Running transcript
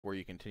where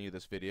you continue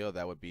this video,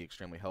 that would be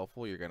extremely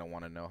helpful. You're going to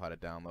want to know how to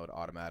download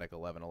Automatic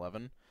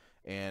 1111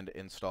 and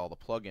install the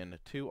plugin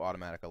to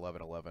Automatic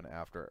 1111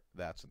 after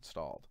that's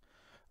installed.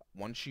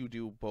 Once you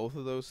do both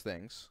of those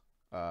things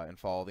and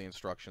follow the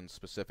instructions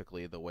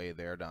specifically the way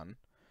they're done,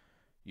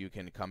 you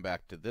can come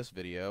back to this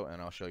video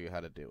and I'll show you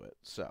how to do it.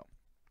 So,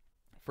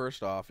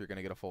 first off, you're going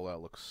to get a folder that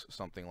looks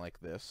something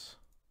like this.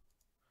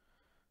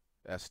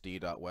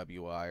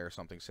 sd.webui or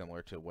something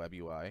similar to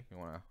webui. You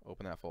want to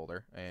open that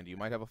folder, and you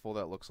might have a folder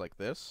that looks like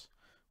this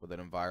with an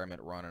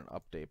environment run and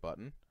update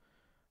button.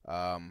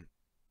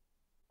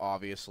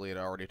 Obviously, it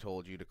already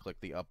told you to click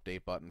the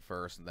update button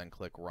first and then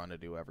click run to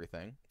do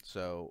everything.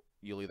 So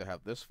you'll either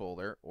have this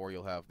folder or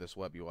you'll have this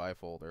webui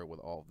folder with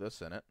all of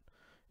this in it,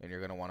 and you're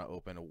going to want to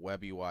open a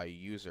webui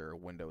user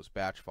Windows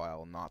batch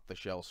file, not the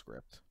shell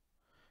script,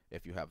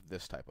 if you have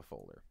this type of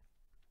folder.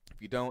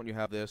 If you don't, you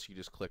have this, you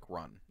just click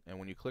run. And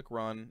when you click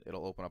run,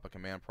 it'll open up a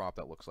command prompt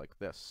that looks like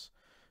this.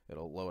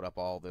 It'll load up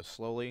all this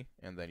slowly,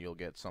 and then you'll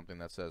get something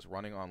that says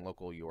running on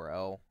local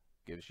URL,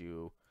 gives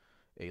you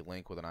a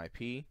link with an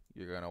IP.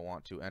 You're going to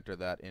want to enter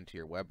that into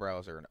your web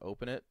browser and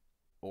open it,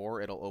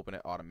 or it'll open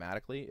it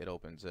automatically. It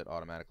opens it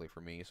automatically for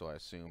me, so I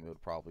assume it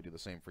would probably do the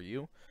same for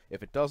you.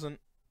 If it doesn't,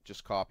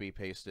 just copy,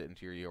 paste it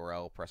into your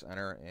URL, press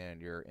enter,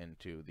 and you're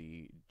into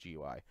the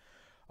GUI.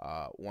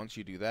 Once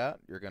you do that,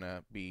 you're going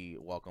to be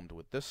welcomed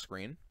with this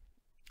screen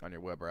on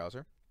your web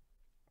browser.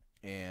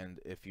 And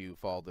if you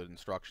follow the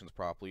instructions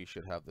properly, you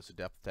should have this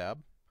depth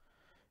tab,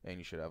 and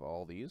you should have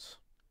all these.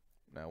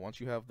 Now, once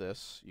you have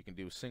this, you can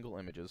do single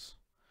images,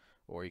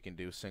 or you can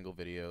do single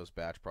videos,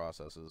 batch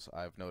processes.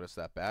 I've noticed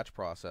that batch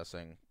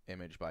processing,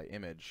 image by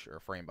image, or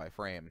frame by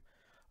frame,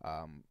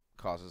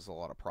 causes a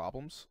lot of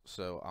problems,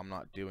 so I'm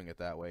not doing it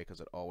that way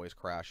because it always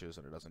crashes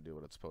and it doesn't do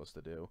what it's supposed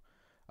to do.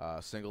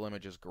 Single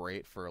image is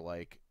great for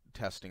like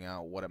testing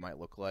out what it might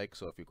look like.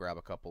 So if you grab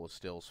a couple of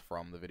stills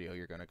from the video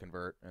you're going to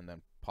convert and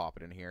then pop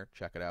it in here,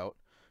 check it out,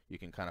 you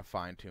can kind of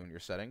fine tune your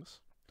settings.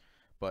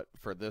 But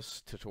for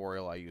this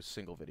tutorial I use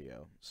single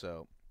video.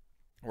 So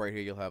right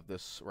here you'll have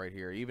this right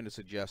here. Even to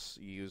suggest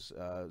you use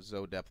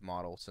zoedepth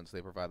model, since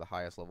they provide the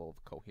highest level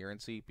of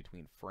coherency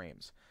between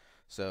frames.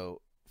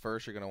 So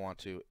first you're going to want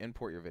to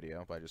import your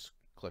video by just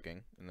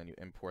clicking, and then you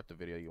import the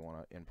video you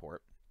want to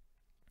import.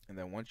 And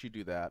then once you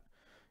do that,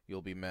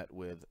 you'll be met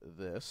with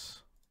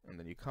this, and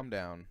then you come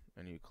down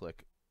and you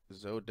click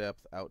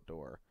zoedepth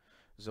outdoor.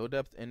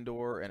 Zoedepth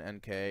indoor and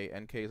NK.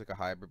 NK is like a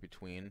hybrid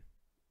between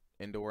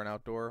indoor and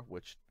outdoor,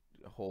 which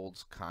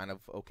holds kind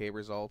of okay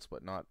results,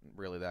 but not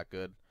really that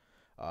good.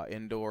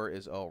 Indoor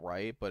is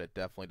alright, but it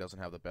definitely doesn't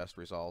have the best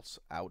results.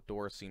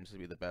 Outdoor seems to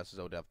be the best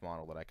zoedepth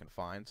model that I can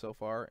find so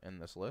far in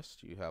this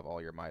list. You have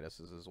all your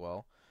Midases as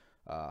well,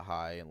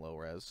 high and low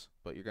res,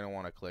 but you're going to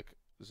want to click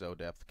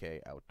zoedepth K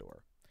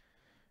outdoor.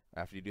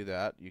 After you do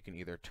that, you can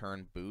either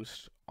turn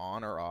boost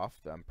on or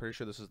off. I'm pretty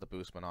sure this is the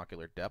boost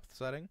monocular depth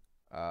setting.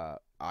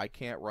 I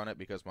can't run it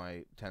because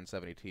my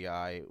 1070 Ti,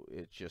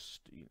 it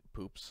just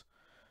poops.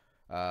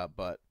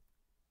 But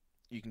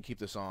you can keep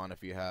this on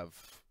if you have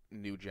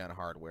new gen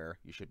hardware.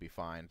 You should be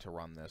fine to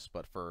run this.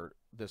 But for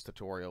this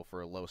tutorial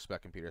for low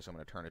spec computers, I'm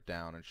going to turn it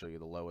down and show you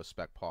the lowest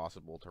spec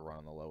possible to run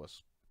on the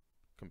lowest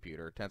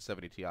computer.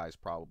 1070 Ti is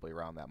probably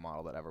around that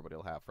model that everybody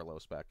will have for low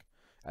spec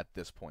at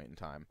this point in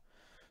time.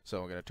 So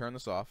I'm going to turn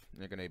this off,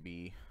 and you're going to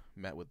be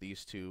met with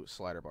these two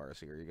slider bars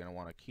here. You're going to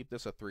want to keep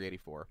this at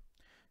 384.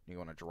 You're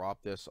going to drop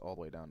this all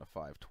the way down to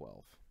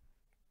 512.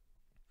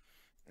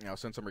 Now,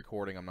 since I'm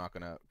recording, I'm not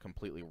going to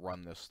completely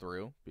run this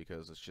through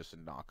because it's just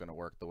not going to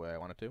work the way I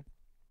want it to.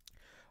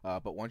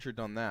 But once you're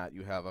done that,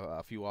 you have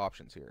a few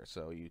options here.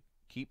 So you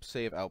keep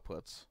save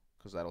outputs,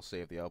 because that'll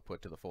save the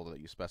output to the folder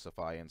that you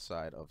specify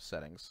inside of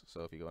settings.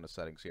 So if you go into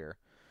settings here,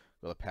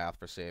 go to path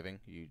for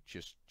saving, you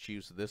just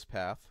choose this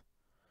path.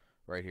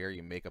 Right here,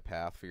 you make a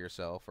path for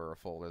yourself or a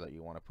folder that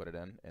you want to put it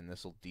in, and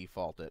this will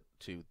default it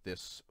to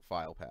this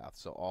file path.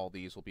 So all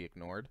these will be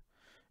ignored,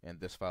 and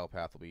this file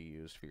path will be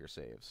used for your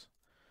saves.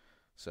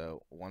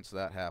 So once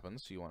that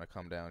happens, you want to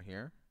come down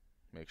here,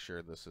 make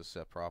sure this is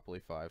set properly,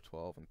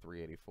 512 and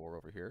 384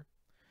 over here.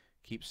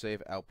 Keep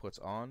save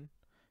outputs on.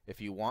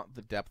 If you want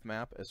the depth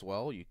map as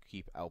well, you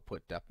keep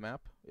output depth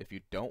map. If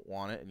you don't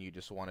want it and you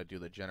just want to do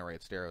the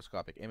generate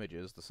stereoscopic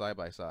images, the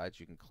side-by-sides,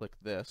 you can click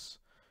this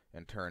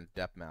and turn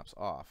depth maps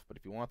off. But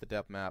if you want the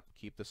depth map,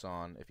 keep this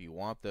on. If you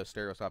want the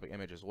stereoscopic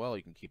image as well,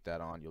 you can keep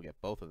that on. You'll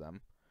get both of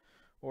them.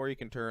 Or you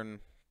can turn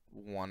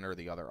one or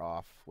the other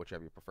off,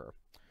 whichever you prefer.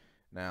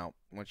 Now,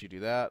 once you do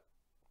that,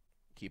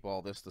 keep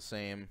all this the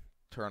same.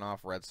 Turn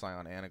off red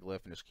cyan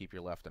anaglyph and just keep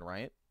your left and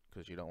right,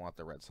 because you don't want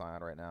the red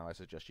cyan right now. I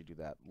suggest you do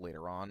that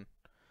later on.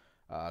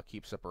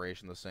 Keep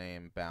separation the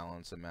same,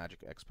 balance and magic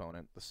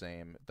exponent the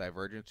same.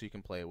 Divergence you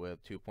can play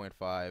with.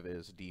 2.5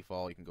 is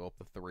default. You can go up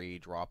to 3,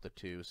 drop to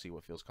 2, see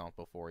what feels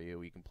comfortable for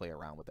you. You can play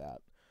around with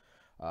that.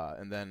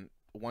 And then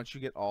once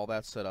you get all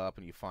that set up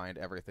and you find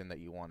everything that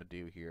you want to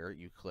do here,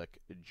 you click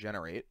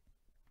generate,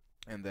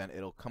 and then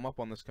it'll come up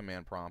on this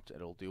command prompt.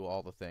 It'll do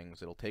all the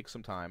things. It'll take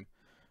some time.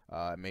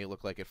 It may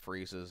look like it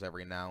freezes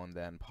every now and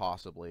then,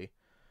 possibly.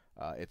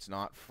 It's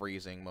not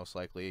freezing, most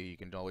likely. You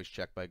can always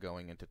check by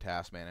going into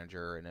Task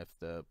Manager, and if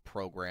the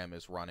program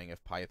is running,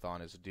 if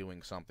Python is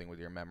doing something with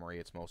your memory,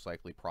 it's most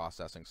likely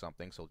processing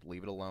something, so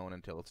leave it alone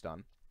until it's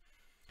done.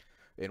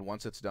 And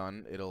once it's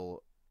done,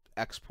 it'll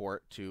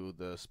export to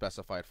the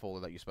specified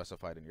folder that you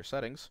specified in your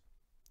settings.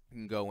 You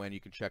can go in, you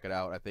can check it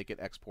out. I think it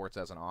exports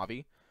as an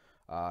AVI,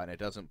 and it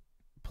doesn't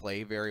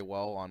play very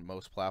well on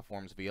most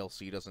platforms.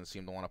 VLC doesn't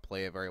seem to want to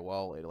play it very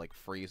well. It like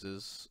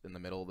freezes in the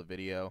middle of the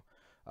video.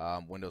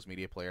 Windows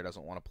Media Player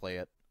doesn't want to play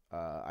it.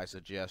 I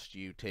suggest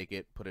you take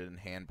it, put it in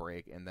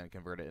Handbrake, and then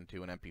convert it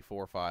into an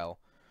MP4 file.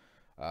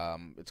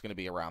 It's going to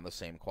be around the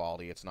same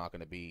quality. It's not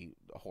going to be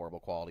a horrible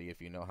quality.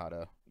 If you know how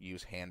to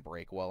use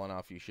Handbrake well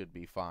enough, you should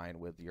be fine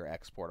with your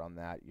export on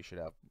that. You should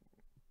have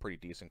pretty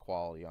decent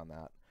quality on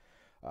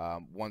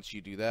that. Once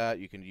you do that,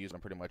 you can use it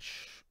on pretty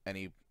much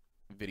any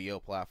video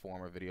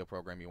platform or video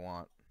program you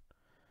want.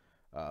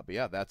 But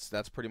yeah,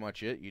 that's pretty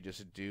much it. You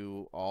just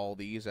do all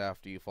these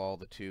after you follow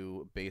the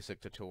 2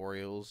 basic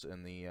tutorials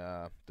in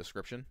the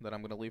description that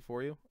I'm going to leave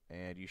for you,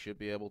 and you should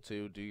be able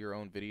to do your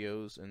own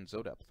videos in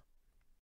zoedepth.